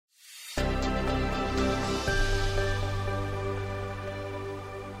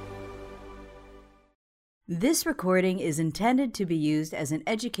This recording is intended to be used as an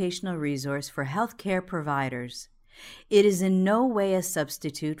educational resource for healthcare providers. It is in no way a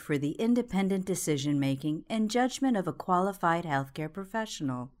substitute for the independent decision-making and judgment of a qualified healthcare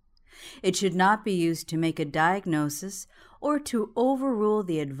professional. It should not be used to make a diagnosis or to overrule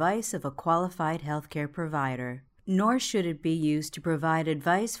the advice of a qualified healthcare provider, nor should it be used to provide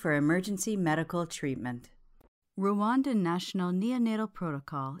advice for emergency medical treatment. Rwanda National Neonatal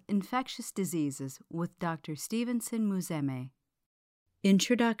Protocol, Infectious Diseases with Dr. Stevenson Muzeme.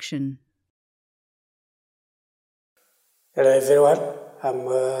 Introduction. Hello everyone, I'm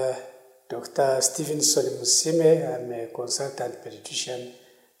Dr. Stevenson Muzeme. I'm a consultant pediatrician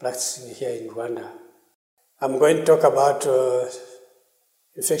practicing here in Rwanda. I'm going to talk about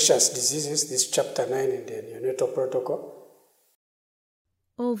infectious diseases, this is chapter 9 in the neonatal protocol.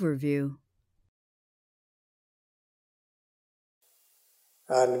 Overview.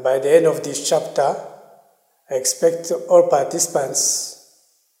 And by the end of this chapter, I expect all participants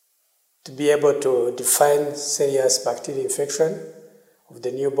to be able to define serious bacterial infection of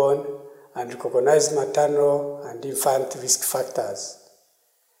the newborn and recognize maternal and infant risk factors.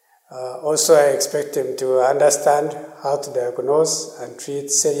 Also, I expect them to understand how to diagnose and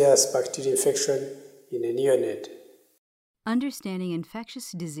treat serious bacterial infection in a neonate. Understanding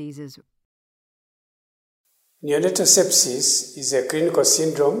infectious diseases. Neonatal sepsis is a clinical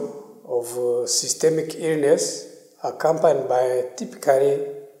syndrome of systemic illness accompanied typically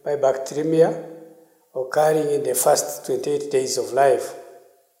by bacteremia occurring in the first 28 days of life.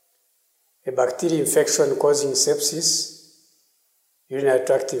 A bacterial infection causing sepsis, urinary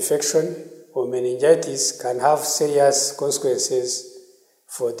tract infection, or meningitis can have serious consequences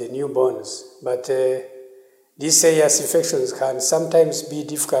for the newborns, but these serious infections can sometimes be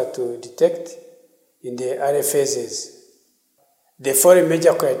difficult to detect in the early phases. The following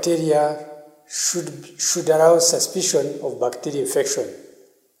major criteria should arouse suspicion of bacterial infection.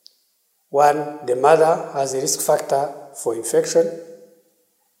 1. The mother has a risk factor for infection.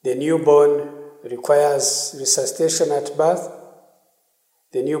 The newborn requires resuscitation at birth.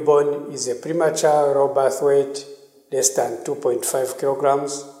 The newborn is a premature raw birth weight less than 2.5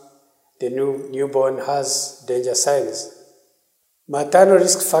 kilograms. The newborn has danger signs. Maternal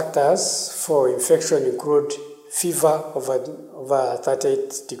risk factors for infection include fever over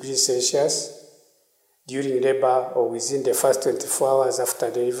 38 degrees Celsius during labor or within the first 24 hours after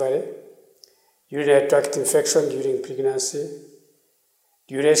delivery, urinary tract infection during pregnancy,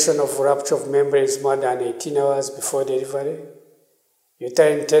 duration of rupture of membranes more than 18 hours before delivery,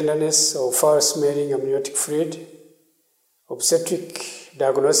 uterine tenderness or foul-smelling amniotic fluid, obstetric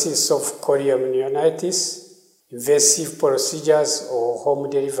diagnosis of chorioamnionitis, invasive procedures or home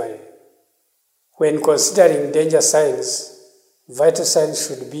delivery. When considering danger signs, vital signs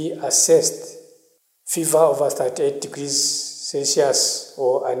should be assessed. Fever over 38 degrees Celsius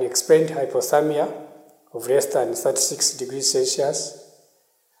or unexplained hypothermia of less than 36 degrees Celsius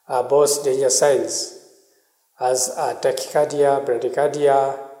are both danger signs, as are tachycardia,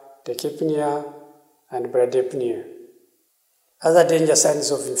 bradycardia, tachypnea, and bradypnea. Other danger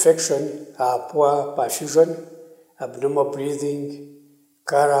signs of infection are poor perfusion, abnormal breathing,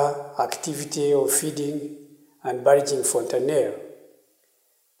 color, activity of feeding, and bulging fontanelle.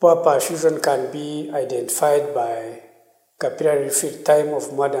 Poor perfusion can be identified by capillary refill time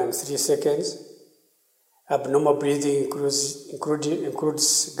of more than 3 seconds. Abnormal breathing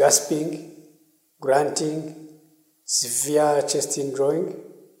includes gasping, grunting, severe chest indrawing,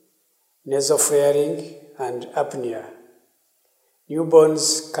 nasal flaring, and apnea.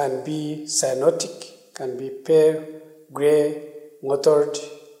 Newborns can be cyanotic, can be pale, gray, mottled,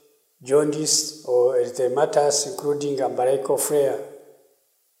 jaundice, or erythematous, including umbilical flare.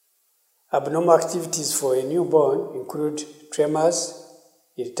 Abnormal activities for a newborn include tremors,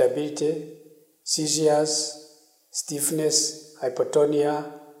 irritability, seizures, stiffness,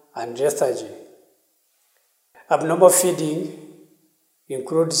 hypotonia, and lethargy. Abnormal feeding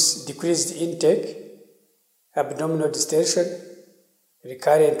includes decreased intake, abdominal distension,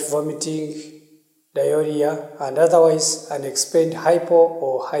 recurrent vomiting, diarrhea, and otherwise unexplained hypo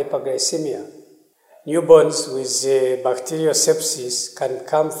or hyperglycemia. Newborns with bacterial sepsis can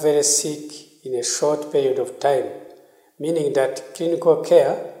become very sick in a short period of time, meaning that clinical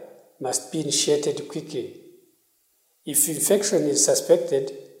care must be initiated quickly. If infection is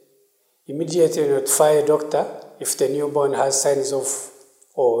suspected, immediately notify a doctor if the newborn has signs of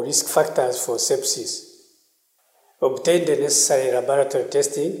or risk factors for sepsis. Obtain the necessary laboratory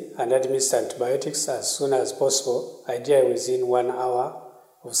testing and administer antibiotics as soon as possible, ideally within 1 hour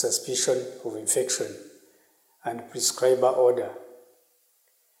of suspicion of infection and prescriber order.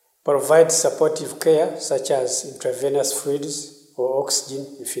 Provide supportive care such as intravenous fluids or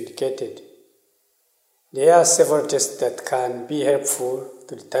oxygen if indicated. There are several tests that can be helpful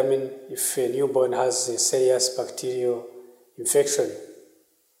to determine if a newborn has a serious bacterial infection.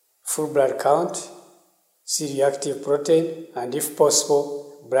 Full blood count, C-reactive protein, and if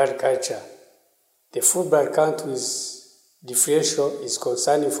possible, blood culture. The full blood count with differential is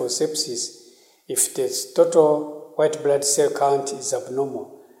concerning for sepsis if the total white blood cell count is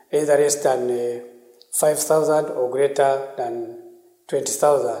abnormal, either less than 5,000 or greater than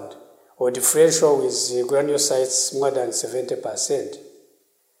 20,000, or differential with granulocytes more than 70%.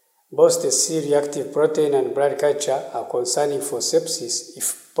 Both the C-reactive protein and blood culture are concerning for sepsis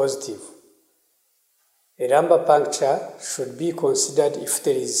if positive. A lumbar puncture should be considered if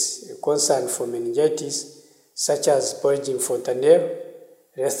there is a concern for meningitis, such as bulging fontanelle,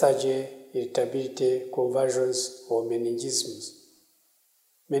 lethargy, irritability, convulsions, or meningisms.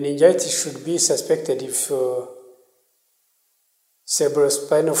 Meningitis should be suspected if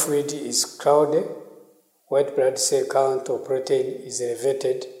cerebrospinal fluid is clouded, white blood cell count or protein is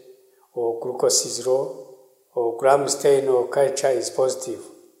elevated, or glucose is low, or gram stain or culture is positive.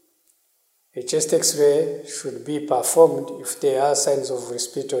 A chest X-ray should be performed if there are signs of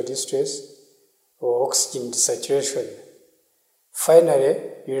respiratory distress or oxygen desaturation. Finally,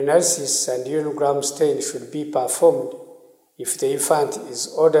 urinalysis and urinogram stain should be performed if the infant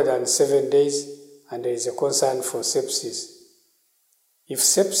is older than 7 days and there is a concern for sepsis. If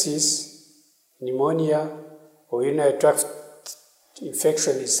sepsis, pneumonia, or urinary tract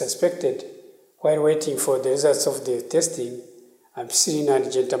infection is suspected, while waiting for the results of the testing, ampicillin and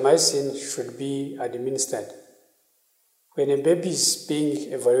gentamicin should be administered. When a baby is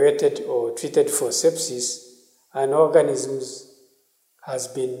being evaluated or treated for sepsis, an organism has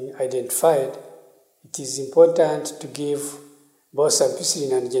been identified, it is important to give both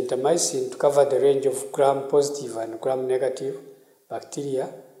ampicillin and gentamicin to cover the range of gram-positive and gram-negative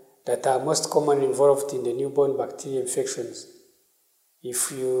bacteria that are most commonly involved in the newborn bacterial infections.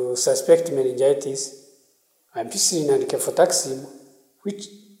 If you suspect meningitis, ampicillin and cefotaxime,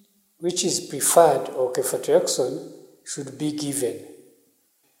 which is preferred, or cefotriaxone, should be given.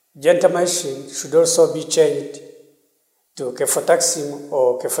 Gentamicin should also be changed to cefotaxime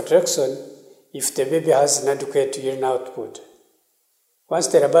or cefotriaxone if the baby has inadequate urine output. Once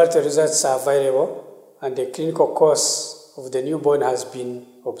the laboratory results are available and the clinical course of the newborn has been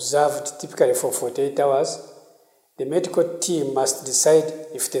observed typically for 48 hours, the medical team must decide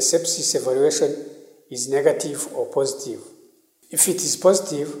if the sepsis evaluation is negative or positive. If it is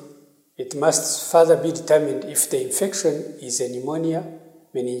positive, it must further be determined if the infection is a pneumonia,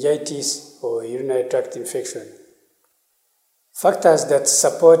 meningitis, or urinary tract infection. Factors that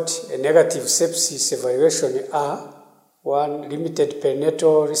support a negative sepsis evaluation are: 1. Limited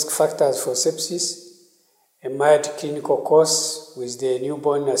perinatal risk factors for sepsis, a mild clinical course with the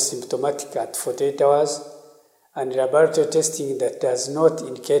newborn asymptomatic at 48 hours, and laboratory testing that does not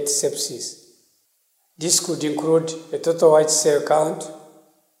indicate sepsis. This could include a total white cell count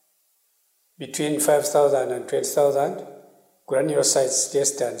between 5,000 and 20,000, granulocytes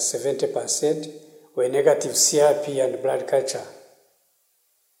less than 70%, or a negative CRP and blood culture.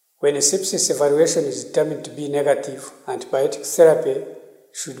 When a sepsis evaluation is determined to be negative, antibiotic therapy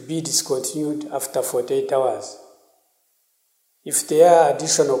should be discontinued after 48 hours. If there are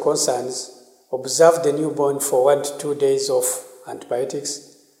additional concerns, observe the newborn for 1 to 2 days off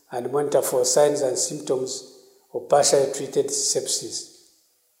antibiotics and monitor for signs and symptoms of partially treated sepsis.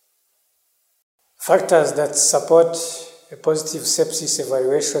 Factors that support a positive sepsis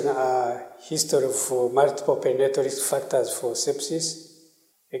evaluation are history of multiple perinatal risk factors for sepsis,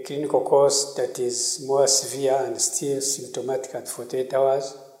 a clinical course that is more severe and still symptomatic at 48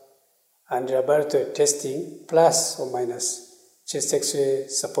 hours, and laboratory testing plus or minus chest X-ray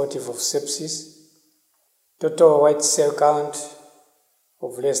supportive of sepsis, total white cell count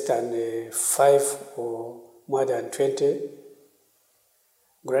of less than 5 or more than 20,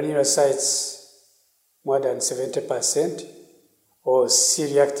 granulocytes more than 70%, or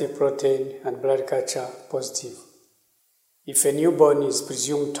C-reactive protein and blood culture positive. If a newborn is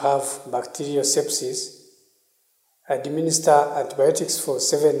presumed to have bacterial sepsis, administer antibiotics for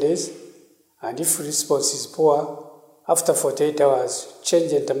 7 days, and if response is poor, after 48 hours,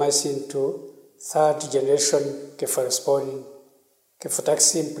 change gentamicin to third-generation cephalosporin,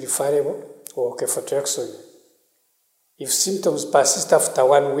 cefotaxime preferable, or cefotriaxone. If symptoms persist after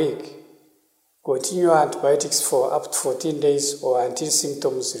 1 week, continue antibiotics for up to 14 days or until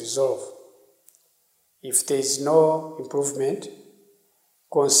symptoms resolve. If there is no improvement,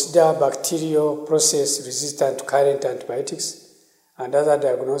 consider bacterial process resistant to current antibiotics and other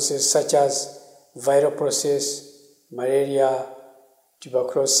diagnoses such as viral process, malaria,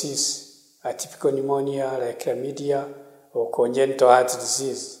 tuberculosis, atypical pneumonia like chlamydia, or congenital heart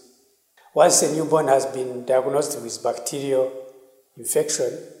disease. Once a newborn has been diagnosed with bacterial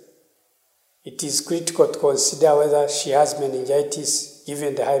infection, it is critical to consider whether she has meningitis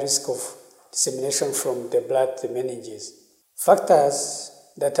given the high risk of dissemination from the blood to the meninges. Factors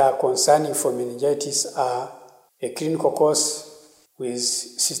that are concerning for meningitis are a clinical course with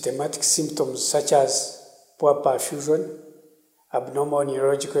systematic symptoms such as poor perfusion, abnormal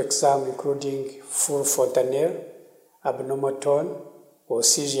neurological exam including full fontanelle, abnormal tone, or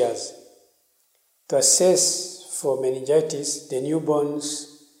seizures. To assess for meningitis, the newborns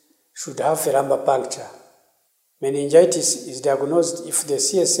should have a lumbar puncture. Meningitis is diagnosed if the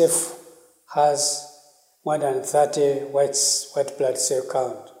CSF has more than 30 white blood cell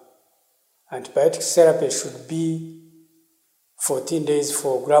count. Antibiotic therapy should be 14 days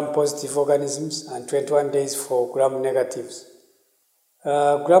for gram-positive organisms and 21 days for gram-negatives.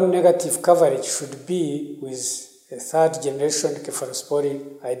 Gram-negative coverage should be with a third-generation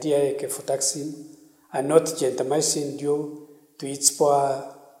cephalosporin, ideally cefotaxime, and not gentamicin due to its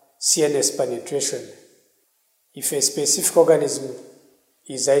poor CNS penetration. If a specific organism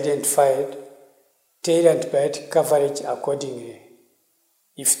is identified, tailor antibiotic coverage accordingly.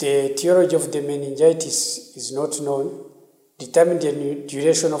 If the etiology of the meningitis is not known, determine the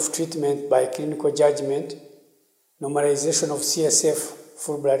duration of treatment by clinical judgment, normalization of CSF,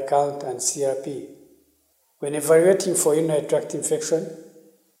 full blood count, and CRP. When evaluating for urinary tract infection,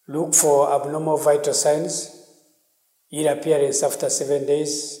 look for abnormal vital signs, ill appearance after 7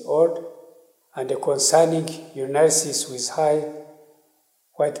 days old, and a concerning urinalysis with high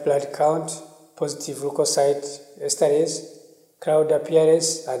white blood count, positive leukocyte esterase, cloud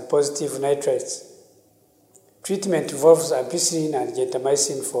appearance, and positive nitrates. Treatment involves ampicillin and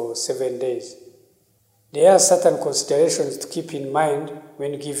gentamicin for 7 days. There are certain considerations to keep in mind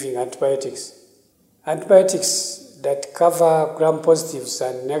when giving antibiotics. Antibiotics that cover gram-positives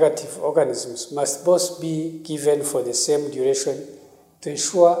and negative organisms must both be given for the same duration to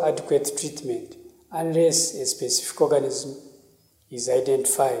ensure adequate treatment, unless a specific organism is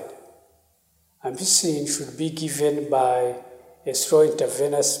identified. Ampicillin should be given by a slow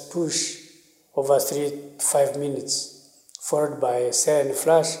intravenous push over 3 to 5 minutes, followed by a saline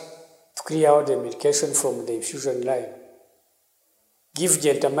flush to clear out the medication from the infusion line. Give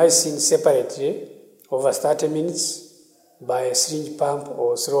gentamicin separately over 30 minutes by a syringe pump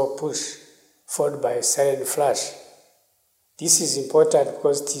or slow push, followed by a saline flush. This is important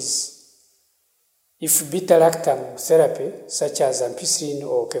because if beta-lactam therapy, such as ampicillin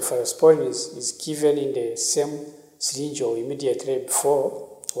or cephalosporin, is given in the same syringe or immediately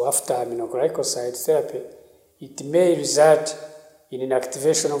before or after aminoglycoside therapy, it may result in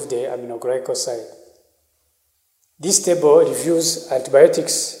inactivation of the aminoglycoside. This table reviews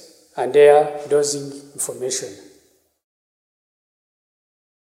antibiotics and their dosing information.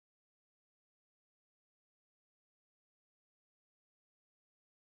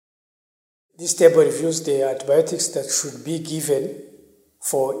 This table reviews the antibiotics that should be given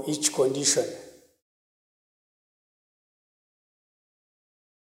for each condition.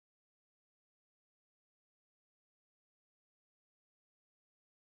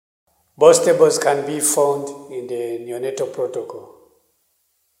 Both tables can be found in the neonatal protocol.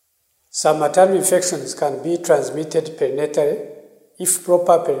 Some maternal infections can be transmitted perinatally if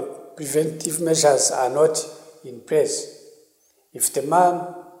proper preventive measures are not in place. If the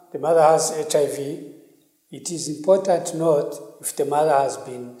mother has HIV, it is important to note if the mother has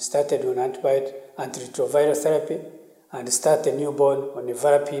been started on antiretroviral therapy and start a newborn on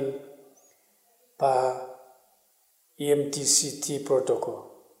nevirapine per EMTCT protocol.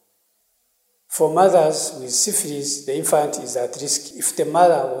 For mothers with syphilis, the infant is at risk if the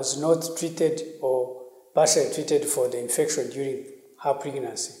mother was not treated or partially treated for the infection during her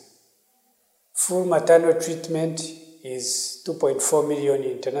pregnancy. Full maternal treatment is 2.4 million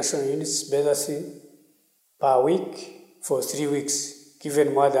international units betacin per week for 3 weeks,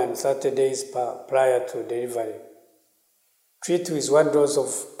 given more than 30 days prior to delivery. Treat with 1 dose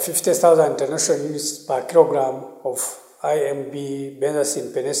of 50,000 international units per kilogram of IMB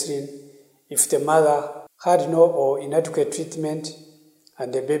betacin penicillin if the mother had no or inadequate treatment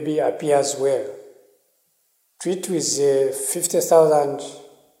and the baby appears well. Treat with 50,000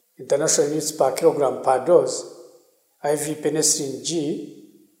 international units per kilogram per dose IV penicillin G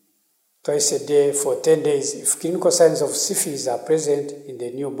twice a day for 10 days if clinical signs of syphilis are present in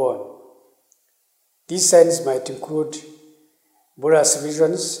the newborn. These signs might include bullous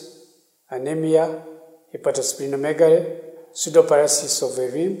lesions, anemia, hepatosplenomegaly, pseudoparalysis of a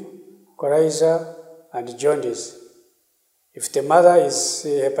limb, coryza, and jaundice. If the mother is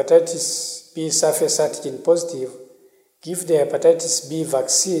hepatitis B surface antigen positive, give the hepatitis B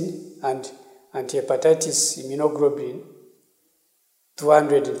vaccine and antihepatitis immunoglobulin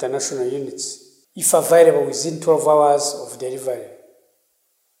 200 international units, if available within 12 hours of delivery.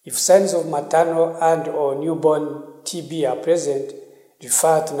 If signs of maternal and or newborn TB are present,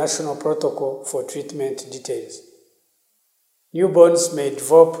 refer to national protocol for treatment details. Newborns may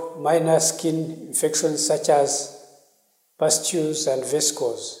develop minor skin infections such as pustules and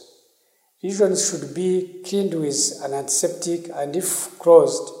vesicles. Lesions should be cleaned with an antiseptic and, if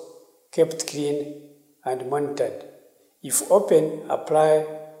closed, kept clean and monitored. If open, apply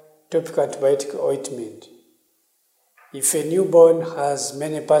topical antibiotic ointment. If a newborn has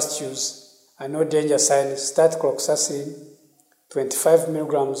many pustules and no danger signs, start cloxacillin 25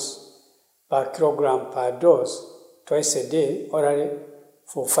 milligrams per kilogram per dose twice a day orally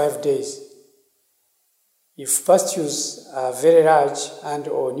for 5 days. If pustules are very large and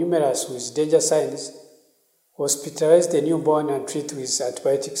or numerous with danger signs, hospitalize the newborn and treat with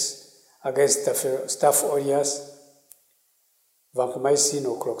antibiotics against Staph aureus, vancomycin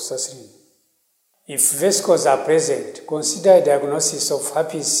or cloxacillin. If vesicles are present, consider a diagnosis of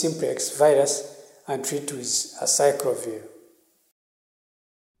herpes simplex virus and treat with acyclovir.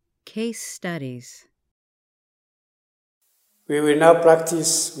 Case studies. We will now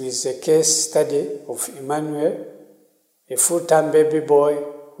practice with a case study of Emmanuel, a full-term baby boy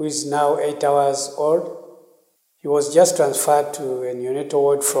who is now 8 hours old. He was just transferred to a neonatal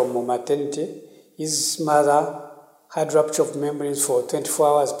ward from maternity. His mother had rupture of membranes for 24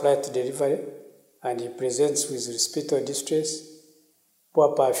 hours prior to delivery, and he presents with respiratory distress,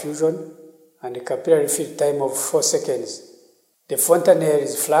 poor perfusion, and a capillary fill time of 4 seconds. The fontanelle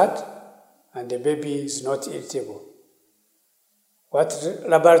is flat, and the baby is not irritable. What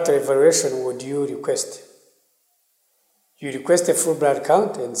laboratory evaluation would you request? You request a full blood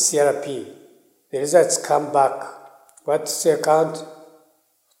count and CRP. The results come back. What cell count?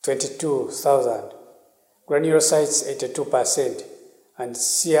 22,000. Granulocytes 82%. And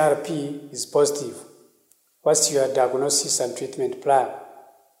CRP is positive. What's your diagnosis and treatment plan?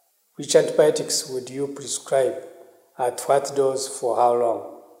 Which antibiotics would you prescribe? At what dose for how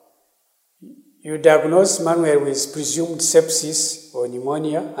long? You diagnose Manuel with presumed sepsis or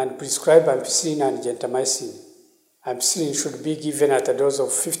pneumonia and prescribe ampicillin and gentamicin. Ampicillin should be given at a dose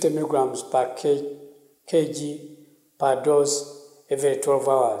of 50 milligrams per kg per dose every 12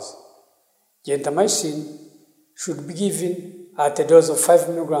 hours. Gentamicin should be given at a dose of 5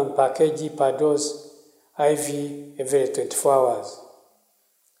 milligrams per kg per dose IV every 24 hours.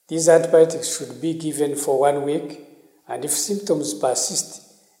 These antibiotics should be given for 1 week, and if symptoms persist,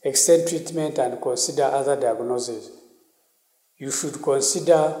 extend treatment and consider other diagnoses. You should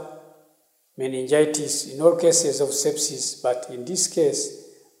consider meningitis in all cases of sepsis, but in this case,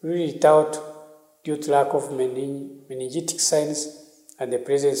 rule it out due to lack of meningitic signs and the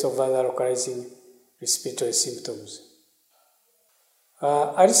presence of other localizing respiratory symptoms.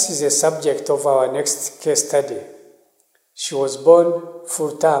 Alice is a subject of our next case study. She was born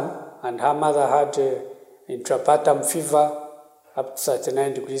full-term, and her mother had intrapartum fever up to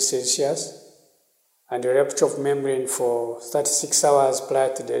 39 degrees Celsius, and a rupture of membrane for 36 hours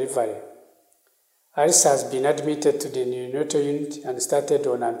prior to delivery. Alice has been admitted to the neonatal unit and started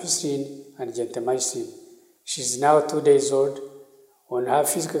on ampicillin and gentamicin. She is now 2 days old. On her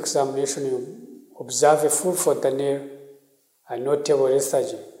physical examination, you observe a full fontanelle and notable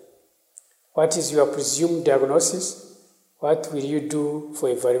lethargy. What is your presumed diagnosis? What will you do for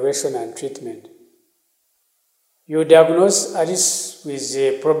evaluation and treatment? You diagnose Alice with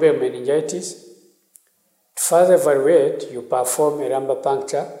a probable meningitis. To further evaluate, you perform a lumbar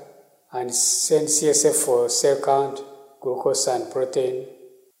puncture and send CSF for cell count, glucose and protein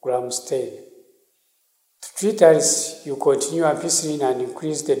gram stain. To treat Alice, you continue ampicillin and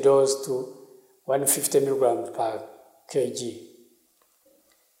increase the dose to 150 mg per kg.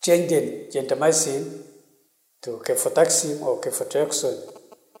 Change the gentamicin to cefotaxime or cefotriaxone.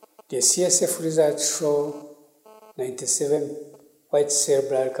 The CSF results show 97 white cell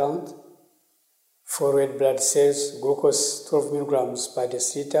blood count, 4 red blood cells, glucose 12 mg per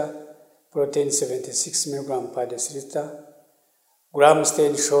deciliter, protein 76 mg per deciliter. Gram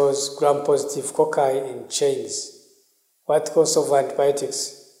stain shows gram-positive cocci in chains. What course of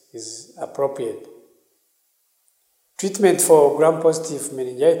antibiotics is appropriate? Treatment for gram-positive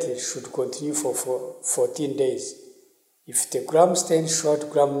meningitis should continue for 14 days. If the gram stain showed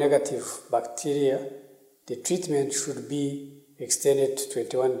gram-negative bacteria, the treatment should be extended to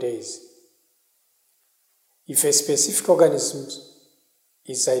 21 days. If a specific organism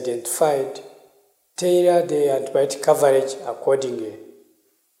is identified, tailor the antibiotic coverage accordingly.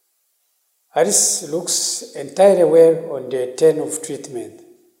 Alice looks entirely well on day 10 of treatment.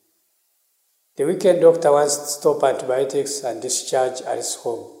 The weekend doctor wants to stop antibiotics and discharge Alice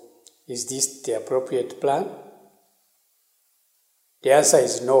home. Is this the appropriate plan? The answer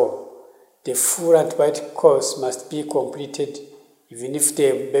is no. The full antibiotic course must be completed even if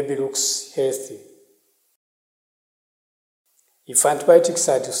the baby looks healthy. If antibiotics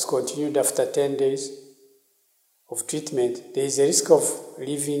are discontinued after 10 days of treatment, there is a risk of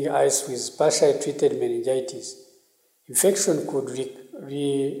leaving Alice with partially treated meningitis. Infection could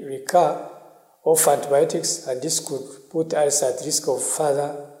recur off antibiotics, and this could put Alice at risk of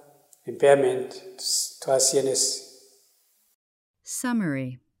further impairment to her CNS.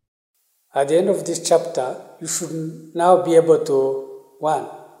 Summary. At the end of this chapter, you should now be able to 1.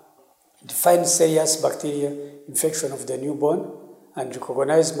 Define serious bacterial infection of the newborn and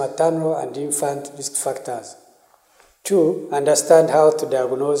recognize maternal and infant risk factors. 2. Understand how to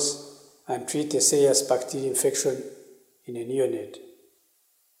diagnose and treat a serious bacterial infection in a neonate.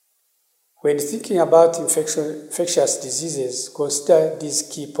 When thinking about infectious diseases, consider these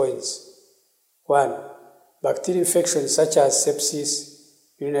key points. 1. Bacterial infections such as sepsis,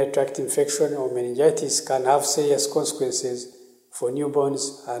 urinary tract infection, or meningitis can have serious consequences for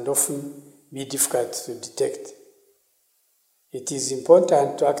newborns and often be difficult to detect. It is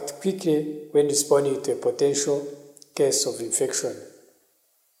important to act quickly when responding to a potential case of infection.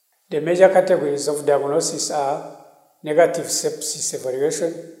 The major categories of diagnosis are negative sepsis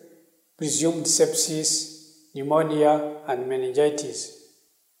evaluation, presumed sepsis, pneumonia, and meningitis.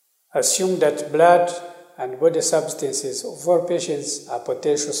 Assume that blood and body substances of all patients are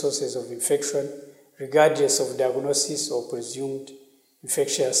potential sources of infection, regardless of diagnosis or presumed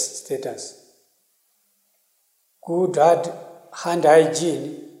infectious status. Good hand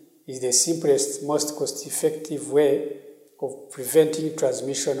hygiene is the simplest, most cost-effective way of preventing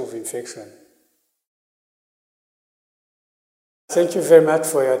transmission of infection. Thank you very much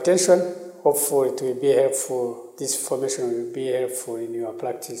for your attention. Hopefully it will be helpful. This information will be helpful in your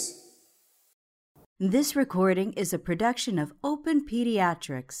practice. This recording is a production of Open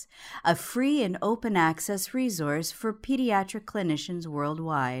Pediatrics, a free and open access resource for pediatric clinicians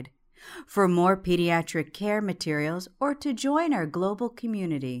worldwide. For more pediatric care materials or to join our global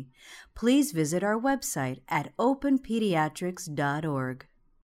community, please visit our website at openpediatrics.org.